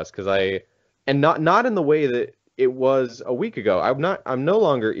irritating for us and not in the way that it was a week ago. I'm no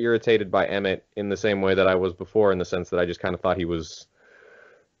longer irritated by Emmett in the same way that I was before, in the sense that I just kind of thought he was.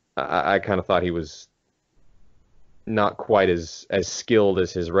 I kind of thought he was not quite as skilled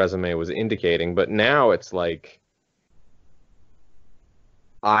as his resume was indicating, but now it's like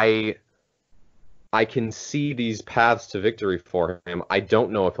I can see these paths to victory for him. I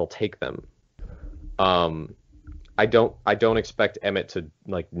don't know if he'll take them. I don't expect Emmett to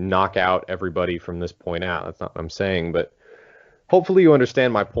like knock out everybody from this point out. That's not what I'm saying, but hopefully you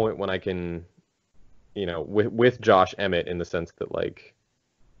understand my point when I can, with Josh Emmett, in the sense that like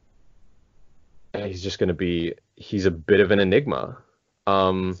he's a bit of an enigma.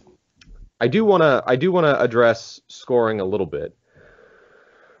 I do want to address scoring a little bit.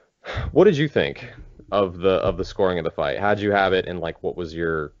 What did you think of the scoring of the fight? How'd you have it, and like what was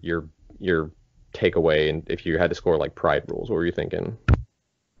your takeaway? And if you had to score like Pride rules, what were you thinking?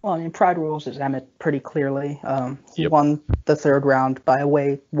 Well, I mean, Pride rules is Emmett pretty clearly. He won the third round by a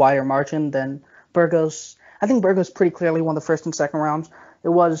way wider margin than Burgos. I think Burgos pretty clearly won the first and second rounds. It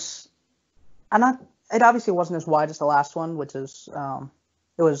obviously wasn't as wide as the last one, which is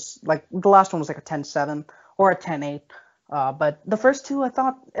it was like the last one was like a 10-7 or a 10-8. But the first two, I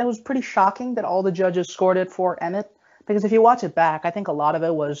thought it was pretty shocking that all the judges scored it for Emmett, because if you watch it back, I think a lot of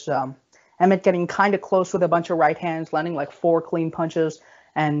it was Emmett getting kind of close with a bunch of right hands, landing like 4 clean punches,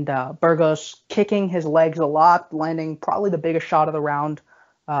 and Burgos kicking his legs a lot, landing probably the biggest shot of the round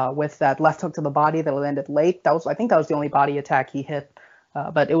with that left hook to the body that landed late. I think that was the only body attack he hit.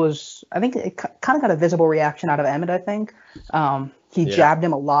 But I think it kind of got a visible reaction out of Emmett, I think. He jabbed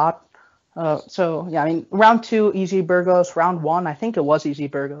him a lot. I mean, round 2, easy Burgos. Round 1, I think it was easy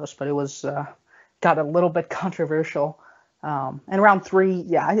Burgos, but it was got a little bit controversial. And round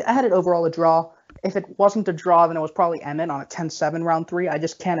 3, I had it overall a draw. if it wasn't a draw, then it was probably Emmett on a 10-7 round 3. I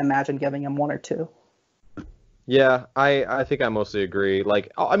just can't imagine giving him 1 or 2. Yeah, I think I mostly agree.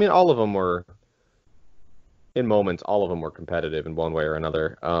 Like, I mean, all of them were, in moments, all of them were competitive in one way or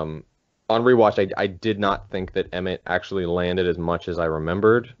another. On rewatch, I did not think that Emmett actually landed as much as I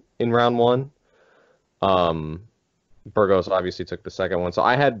remembered in round 1. Burgos obviously took the second one. So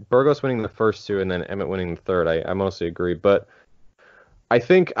I had Burgos winning the first 2 and then Emmett winning the third. I mostly agree. But I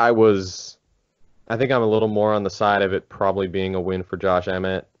think I'm a little more on the side of it probably being a win for Josh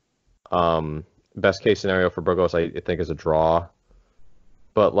Emmett. Best case scenario for Burgos, I think, is a draw.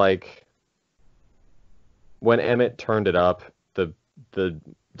 But like when Emmett turned it up, the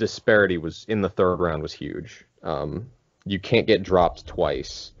disparity was in the third round was huge. You can't get dropped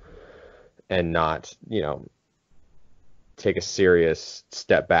twice and not, take a serious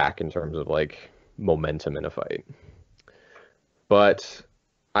step back in terms of like momentum in a fight. But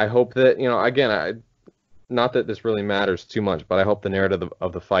I hope that, again, not that this really matters too much, but I hope the narrative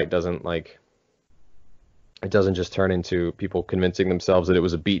of the fight doesn't just turn into people convincing themselves that it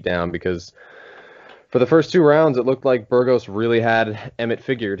was a beatdown, because for the first 2 rounds, it looked like Burgos really had Emmett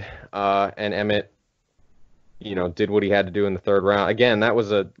figured, and Emmett, did what he had to do in the third round. Again, that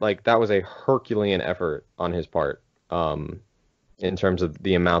was a Herculean effort on his part, in terms of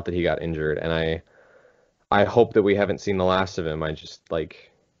the amount that he got injured, and I hope that we haven't seen the last of him. I just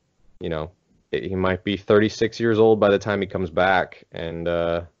he might be 36 years old by the time he comes back, and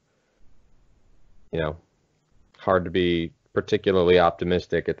hard to be particularly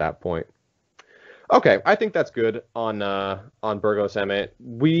optimistic at that point. Okay, I think that's good on Burgos Emmett.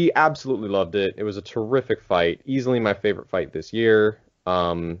 We absolutely loved it. It was a terrific fight, easily my favorite fight this year.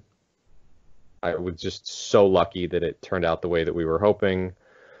 I was just so lucky that it turned out the way that we were hoping,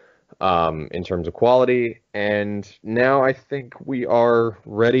 in terms of quality. And now I think we are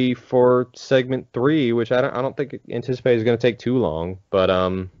ready for segment 3, which I don't think anticipate is going to take too long. But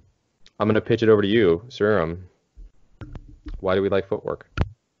I'm going to pitch it over to you, sir. Why do we like footwork?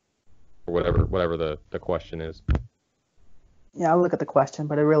 Or whatever the question is. Yeah, I'll look at the question,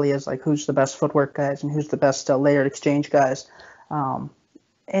 but it really is like who's the best footwork guys and who's the best layered exchange guys.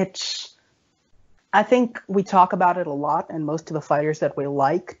 I think we talk about it a lot, and most of the fighters that we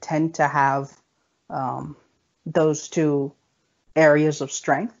like tend to have those 2 areas of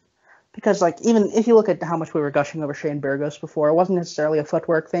strength. Because like even if you look at how much we were gushing over Shane Burgos before, it wasn't necessarily a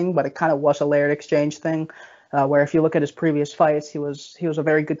footwork thing, but it kind of was a layered exchange thing. Where if you look at his previous fights, he was a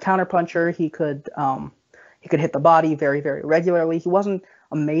very good counterpuncher. He could hit the body very, very regularly. He wasn't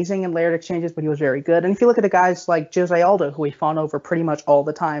amazing in layered exchanges, but he was very good. And if you look at the guys like Jose Aldo, who he fought over pretty much all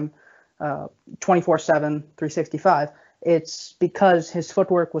the time, 24/7, 365, it's because his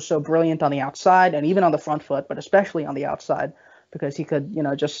footwork was so brilliant on the outside and even on the front foot, but especially on the outside, because he could,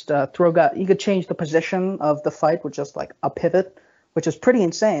 just he could change the position of the fight with just like a pivot, which is pretty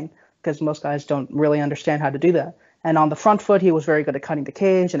insane because most guys don't really understand how to do that. And on the front foot, he was very good at cutting the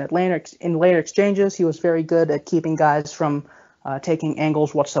cage, and in later exchanges, he was very good at keeping guys from taking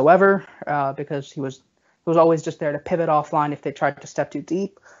angles whatsoever, because he was always just there to pivot offline if they tried to step too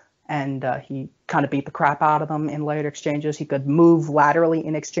deep. And he kind of beat the crap out of them in later exchanges. He could move laterally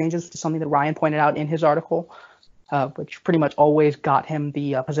in exchanges, which is something that Ryan pointed out in his article, which pretty much always got him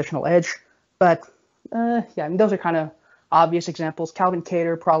the positional edge. But yeah, I mean, those are kind of obvious examples. Calvin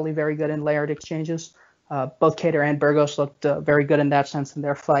Kattar, probably very good in layered exchanges. Both Kattar and Burgos looked very good in that sense in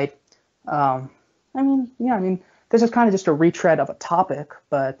their fight. I mean, this is kind of just a retread of a topic,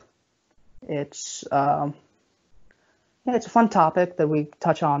 but it's a fun topic that we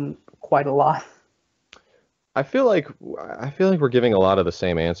touch on quite a lot. I feel like we're giving a lot of the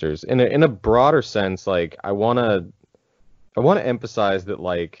same answers. In a broader sense, like I wanna emphasize that,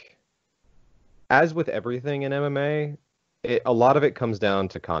 like, as with everything in MMA, a lot of it comes down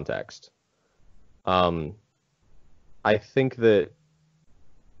to context. I think that,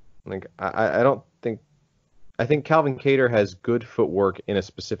 like, I think Calvin Kattar has good footwork in a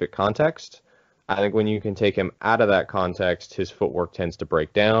specific context. I think when you can take him out of that context, his footwork tends to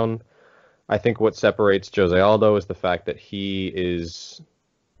break down. I think what separates Jose Aldo is the fact that he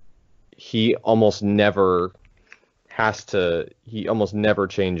almost never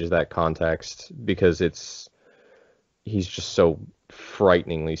changes that context because he's just so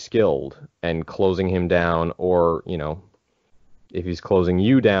frighteningly skilled, and closing him down, or if he's closing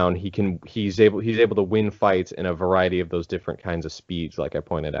you down, he's able to win fights in a variety of those different kinds of speeds, like I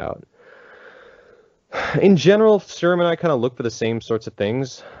pointed out. In general, Sturm and I kind of look for the same sorts of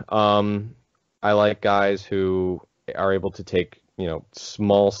things. I like guys who are able to take,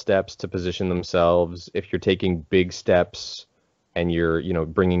 small steps to position themselves. If you're taking big steps, and you're,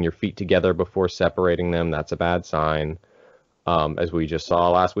 bringing your feet together before separating them, that's a bad sign. As we just saw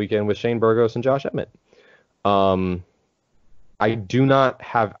last weekend with Shane Burgos and Josh Emmett. Um, I cannot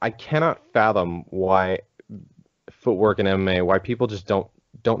fathom why footwork in MMA, why people just don't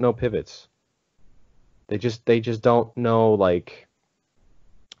know pivots. They just don't know, like,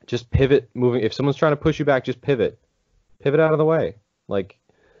 just pivot moving. If someone's trying to push you back, just pivot out of the way, like,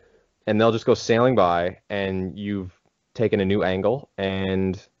 and they'll just go sailing by, and you've taken a new angle,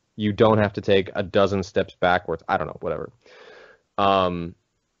 and you don't have to take a dozen steps backwards. I don't know, whatever. Um,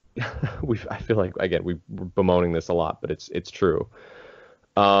 I feel like, again, we're bemoaning this a lot, but it's true.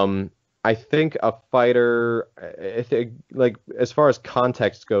 I think a fighter, I think, like, as far as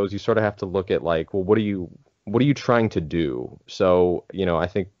context goes, you sort of have to look at, like, well, what are you trying to do? So, I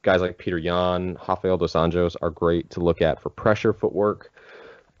think guys like Peter Yan, Rafael dos Anjos are great to look at for pressure footwork.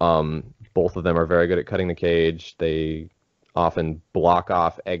 Both of them are very good at cutting the cage. They often block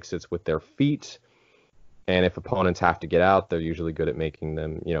off exits with their feet. And if opponents have to get out, they're usually good at making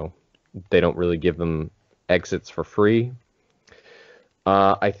them, they don't really give them exits for free.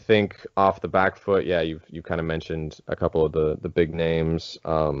 I think off the back foot, yeah, you kind of mentioned a couple of the big names.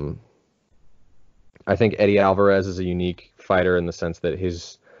 I think Eddie Alvarez is a unique fighter in the sense that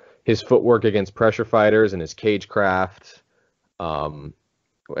his footwork against pressure fighters and his cage craft,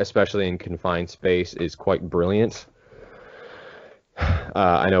 especially in confined space, is quite brilliant.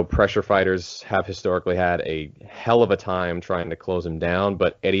 I know pressure fighters have historically had a hell of a time trying to close him down,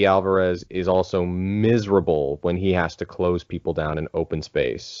 but Eddie Alvarez is also miserable when he has to close people down in open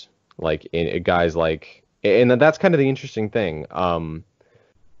space. Like, guys like, and that's kind of the interesting thing,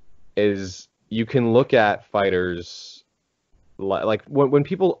 is you can look at fighters, like when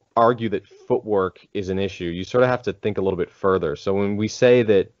people argue that footwork is an issue, you sort of have to think a little bit further. So when we say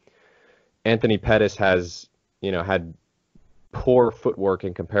that Anthony Pettis has, had poor footwork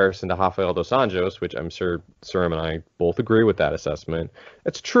in comparison to Rafael dos Anjos, which I'm sure Surim and I both agree with that assessment.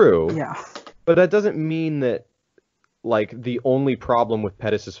 It's true. Yeah. But that doesn't mean that, like, the only problem with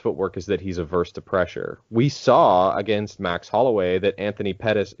Pettis' footwork is that he's averse to pressure. We saw against Max Holloway that Anthony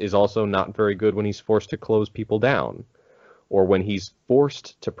Pettis is also not very good when he's forced to close people down or when he's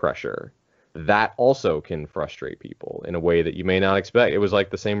forced to pressure. That also can frustrate people in a way that you may not expect. It was like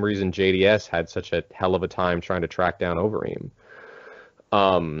the same reason JDS had such a hell of a time trying to track down Overeem.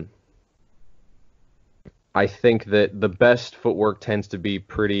 I think that the best footwork tends to be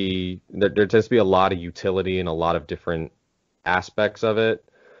there tends to be a lot of utility in a lot of different aspects of it.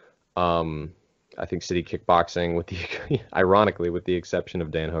 I think city kickboxing, ironically, with the exception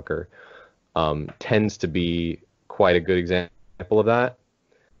of Dan Hooker, tends to be quite a good example of that.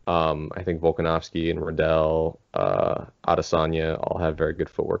 I think Volkanovski and Riddell, Adesanya all have very good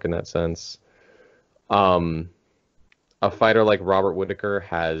footwork in that sense. A fighter like Robert Whittaker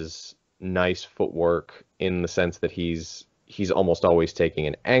has nice footwork in the sense that he's almost always taking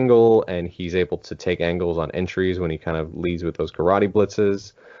an angle, and he's able to take angles on entries when he kind of leads with those karate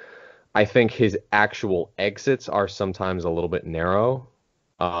blitzes. I think his actual exits are sometimes a little bit narrow.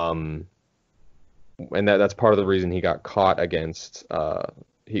 And that's part of the reason he got caught against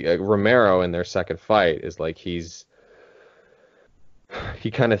Romero in their second fight, is like he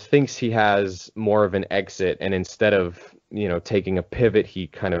kind of thinks he has more of an exit, and instead of, taking a pivot, he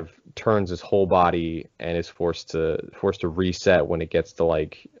kind of turns his whole body and is forced to reset when it gets to,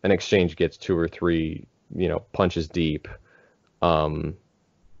 like, an exchange gets 2 or 3, punches deep. So,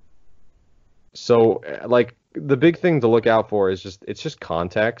 like, the big thing to look out for is it's just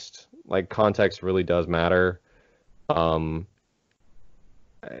context. Like, context really does matter.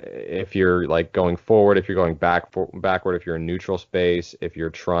 If you're, like, going forward, if you're going backward, if you're in neutral space, if you're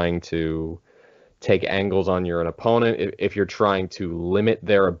trying to take angles on your opponent, if you're trying to limit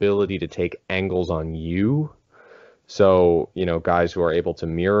their ability to take angles on you. So, guys who are able to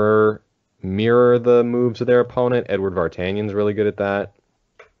mirror the moves of their opponent. Edward Vartanyan's really good at that.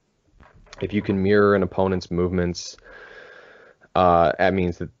 If you can mirror an opponent's movements, that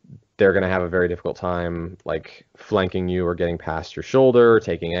means that they're going to have a very difficult time, like, flanking you or getting past your shoulder,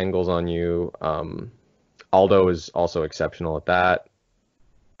 taking angles on you. Aldo is also exceptional at that.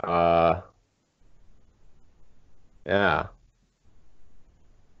 Yeah.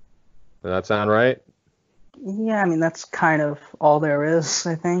 Does that sound right? Yeah, I mean, that's kind of all there is,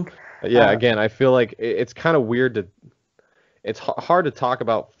 I think. Yeah, again, I feel like it's kind of weird it's hard to talk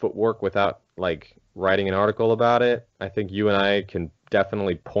about footwork without, like, writing an article about it. I think you and I can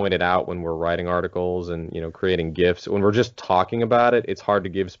definitely point it out when we're writing articles and, creating GIFs. When we're just talking about it, it's hard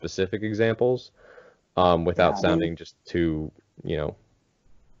to give specific examples without sounding just too,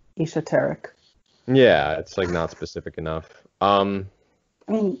 esoteric. Yeah, it's like not specific enough. I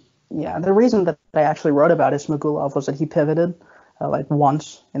mean, yeah, the reason that I actually wrote about Ismagulov was that he pivoted like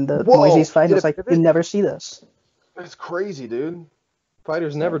once in the Whoa, Moises he fight. did a It's like you pivot? never see this. That's crazy, dude.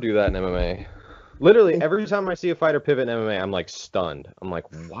 Fighters never So do that in MMA. Literally, they, every time I see a fighter pivot in MMA, I'm like stunned. I'm like,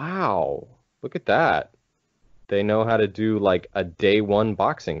 wow, look at that. They know how to do like a day one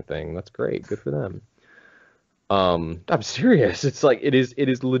boxing thing. That's great. Good for them. I'm serious. It's like it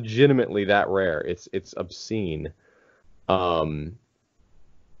is legitimately that rare. It's obscene. Um,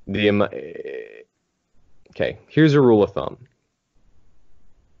 the okay, here's a rule of thumb.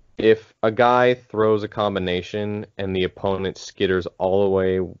 If a guy throws a combination and the opponent skitters all the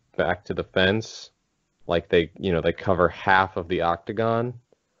way back to the fence, like they cover half of the octagon,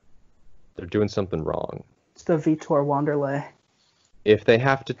 they're doing something wrong. it's the Vitor Wanderlei. If they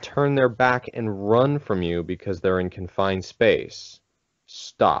have to turn their back and run from you because they're in confined space,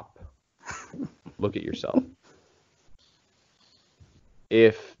 stop. Look at yourself.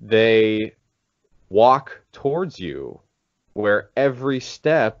 If they walk towards you where every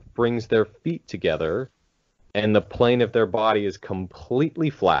step brings their feet together and the plane of their body is completely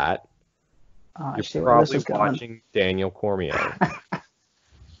flat, I you're see where this probably is going. watching Daniel Cormier,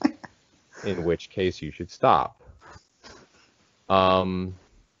 in which case you should stop. Um,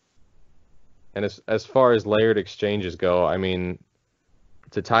 and as far as layered exchanges go, I mean,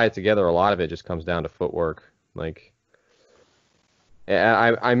 to tie it together, a lot of it just comes down to footwork. Like,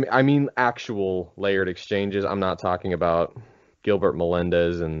 I mean actual layered exchanges. I'm not talking about Gilbert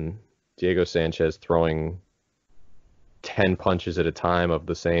Melendez and Diego Sanchez throwing 10 punches at a time of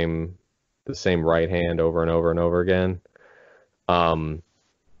the same right hand over and over and over again. Um,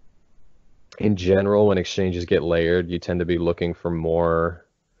 in general, when exchanges get layered, you tend to be looking for more.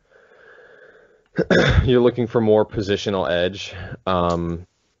 You're looking for more positional edge, and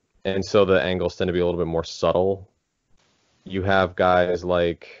so the angles tend to be a little bit more subtle. You have guys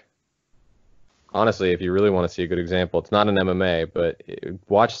like, honestly, if you really want to see a good example, it's not an MMA, but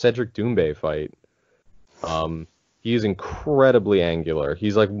watch Cedric Doumbé fight. Um, he is incredibly angular.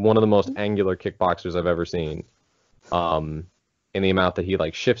 He's like one of the most angular kickboxers I've ever seen. Um, in the amount that he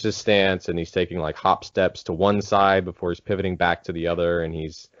like shifts his stance and he's taking like hop steps to one side before he's pivoting back to the other, and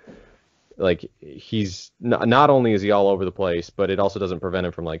he's not only is he all over the place, but it also doesn't prevent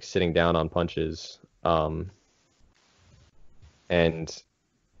him from like sitting down on punches. And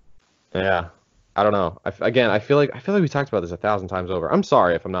yeah, I don't know. Again, I feel like we talked about this 1,000 times over. I'm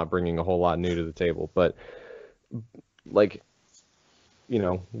sorry if I'm not bringing a whole lot new to the table, but like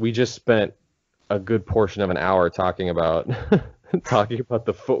we just spent a good portion of an hour talking about talking about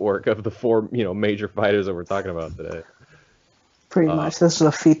the footwork of the four major fighters that we're talking about today. Pretty Uh, much. This is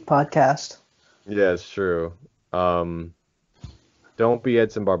a feet podcast. yeah, it's true. Um, don't be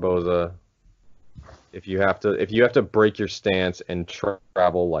Edson Barboza. If you have to break your stance and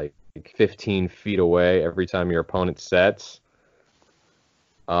travel like 15 feet away every time your opponent sets,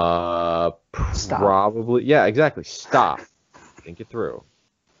 Stop. probably, yeah, exactly. Stop. Think it through.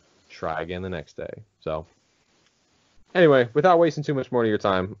 Try again the next day. So anyway, without wasting too much more of your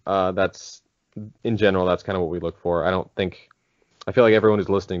time, that's in general that's kind of what we look for. I feel like everyone who's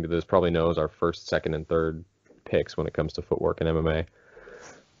listening to this probably knows our first, second, and third picks when it comes to footwork and MMA.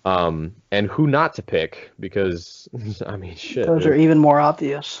 And who not to pick because I mean, shit, Those are dude. even more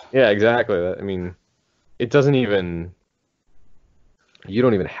obvious. Yeah, exactly. I mean, it doesn't even. You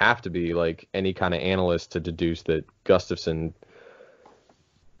don't even have to be like any kind of analyst to deduce that Gustafsson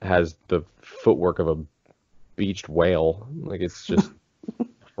has the footwork of a beached whale. Like it's just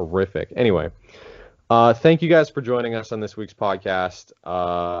horrific. Anyway, thank you guys for joining us on this week's podcast.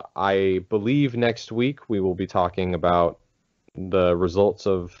 I believe next week we will be talking about the results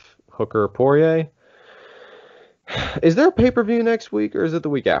of Hooker Poirier. Is there a pay-per-view next week or is it the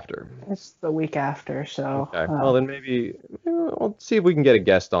week after? It's the week after, so Okay. Well, then maybe we'll see if we can get a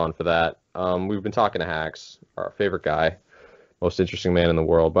guest on for that. We've been talking to Hacks, our favorite guy, most interesting man in the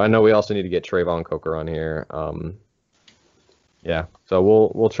world. But I know we also need to get Trayvon Coker on here. Yeah. So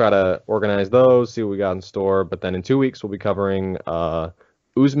we'll try to organize those, see what we got in store. But then in 2 weeks we'll be covering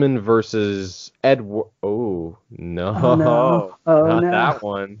Usman versus Edward. Oh oh no, no, oh not no. that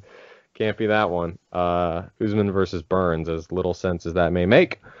one. Can't be that one. Usman versus Burns, as little sense as that may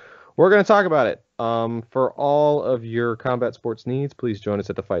make. We're going to talk about it. For all of your combat sports needs, please join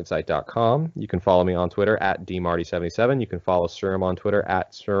us at thefightsite.com. You can follow me on Twitter at dmarty77. You can follow Surim on Twitter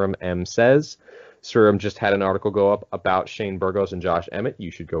at SurimMsays. Surim just had an article go up about Shane Burgos and Josh Emmett.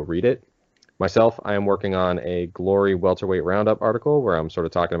 You should go read it. Myself, I am working on a Glory welterweight roundup article where I'm sort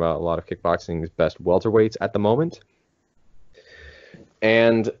of talking about a lot of kickboxing's best welterweights at the moment.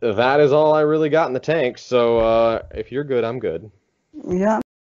 And that is all I really got in the tank. So if you're good, I'm good. Yeah,